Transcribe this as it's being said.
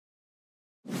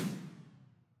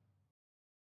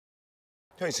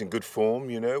No, he's in good form,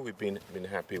 you know. We've been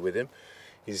happy with him.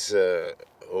 He's a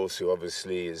horse who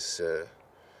obviously is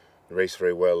raced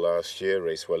very well last year,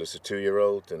 raced well as a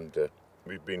 2-year-old, and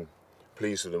we've been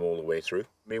pleased with him all the way through.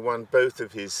 He won both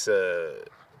of his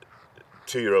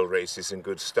 2-year-old races in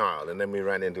good style, and then we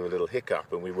ran into a little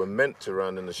hiccup, and we were meant to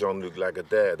run in the Jean-Luc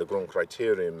Lagardère, the Grand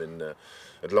Criterium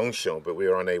at Longchamp, but we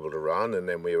were unable to run, and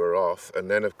then we were off, and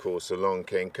then of course along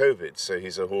came COVID, so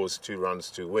he's a horse 2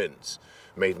 runs, 2 wins.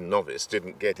 Maiden novice,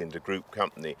 didn't get into group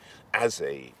company as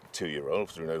a 2-year-old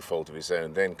through no fault of his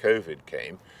own. Then COVID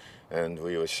came, and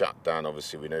we were shut down,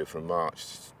 obviously we know, from March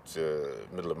to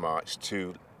middle of March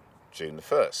to June the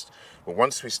 1st. But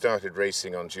once we started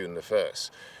racing on June the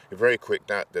 1st, we very quick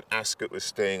that Ascot was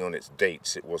staying on its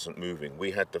dates, it wasn't moving.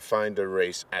 We had to find a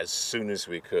race as soon as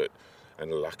we could.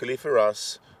 And luckily for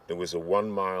us, there was a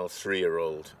 1-mile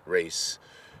 3-year-old race.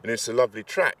 And it's a lovely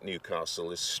track,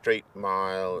 Newcastle. It's straight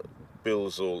mile,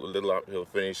 Billsall, a little uphill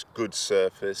finish, good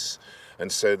surface.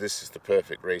 And so this is the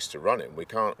perfect race to run in. We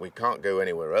can't go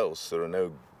anywhere else. There are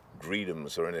no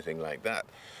Greedhams or anything like that.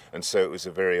 And so it was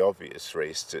a very obvious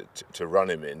race to run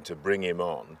him in, to bring him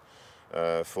on,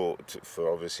 for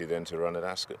obviously then to run at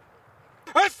Ascot.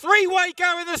 A 3-way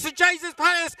go in the St James's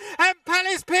Palace, and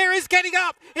Palace Pier is getting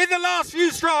up in the last few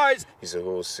strides. He's a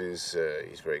horse he's a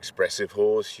very expressive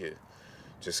horse. You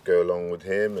just go along with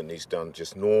him, and he's done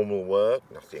just normal work,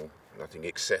 nothing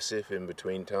excessive in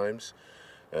between times.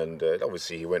 And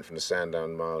obviously he went from the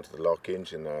Sandown Mile to the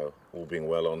Lockinge, and now all being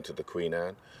well on to the Queen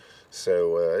Anne.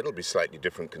 So it'll be slightly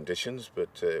different conditions,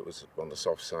 but it was on the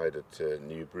soft side at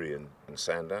Newbury and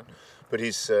Sandown. But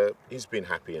he's been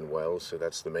happy and well, so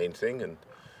that's the main thing. And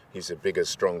he's a bigger,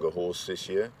 stronger horse this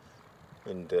year.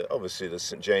 And obviously the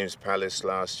St James Palace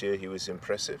last year, he was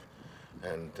impressive.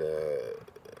 And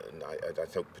I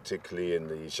think particularly in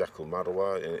the Jacques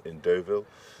Marois in Deauville,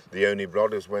 the only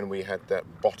blot is when we had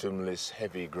that bottomless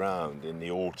heavy ground in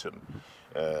the autumn.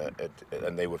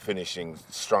 And they were finishing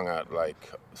strung out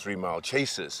like 3-mile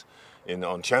chasers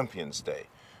on Champions Day,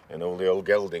 and all the old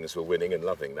geldings were winning and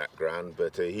loving that ground,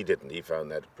 but he didn't. He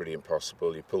found that pretty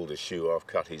impossible. He pulled his shoe off,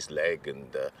 cut his leg,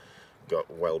 and got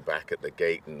well back at the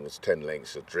gate and was 10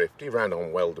 lengths adrift. He ran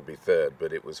on well to be third,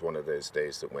 but it was one of those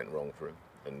days that went wrong for him,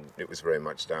 and it was very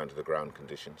much down to the ground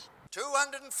conditions.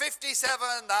 257,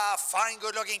 fine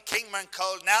good-looking Kingman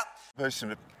cold now. Person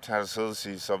with Tattersalls,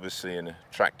 he's obviously an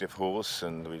attractive horse,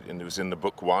 and he was in the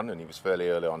book 1, and he was fairly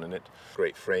early on in it.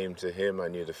 Great frame to him. I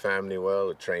knew the family well,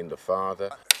 I trained the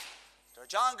father. Sir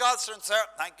John Gosden, sir,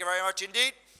 thank you very much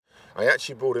indeed. I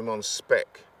actually bought him on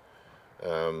spec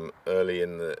early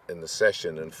in the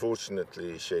session, and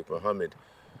fortunately Sheikh Mohammed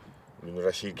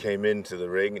Rashid came into the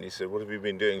ring and he said, "What have you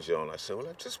been doing, John?" I said, "Well,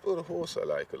 I've just bought a horse I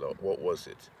like a lot. What was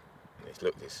it?" And he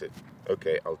looked, he said,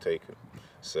 "Okay, I'll take him."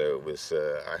 So it was,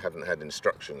 I hadn't had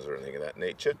instructions or anything of that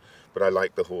nature, but I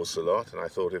liked the horse a lot, and I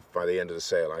thought if by the end of the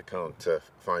sale I can't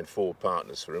find 4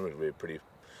 partners for him, it would be a pretty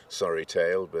sorry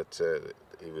tale, but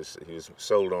he was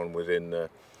sold on within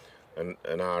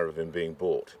an hour of him being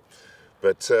bought.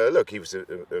 But look, he was a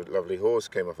lovely horse,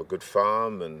 came off a good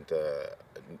farm, and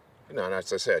you know, and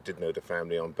as I say, I did know the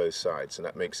family on both sides, and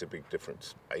that makes a big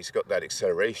difference. He's got that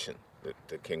acceleration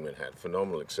that Kingman had,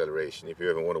 phenomenal acceleration. If you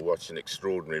ever want to watch an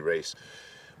extraordinary race,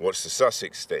 watch the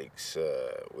Sussex Stakes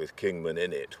with Kingman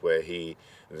in it, where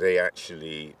they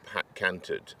actually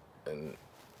cantered, and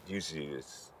usually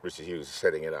Richard Hughes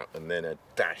setting it up, and then a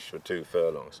dash for 2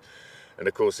 furlongs. And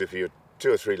of course, if you're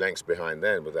 2 or 3 lengths behind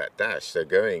then with that dash, they're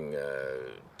going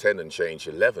 10 and change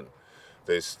 11.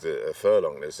 There's a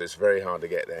furlong. It's very hard to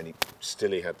get there, and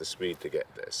he had the speed to get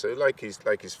there. So like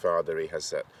his father, he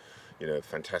has that, you know,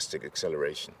 fantastic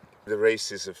acceleration. The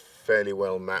races are fairly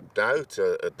well mapped out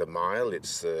at the mile.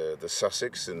 It's the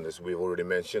Sussex, and as we've already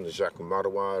mentioned, the Jacques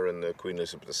Marois and the Queen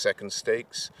Elizabeth II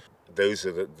Stakes. Those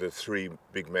are the 3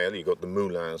 big male. You've got the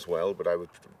Moulin as well, but I would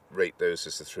rate those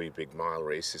as the 3 big mile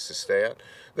races to stay at.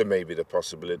 There may be the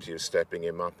possibility of stepping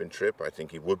him up in trip. I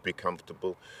think he would be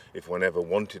comfortable if one ever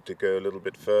wanted to go a little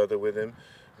bit further with him.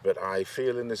 But I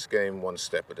feel in this game 1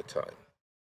 step at a time.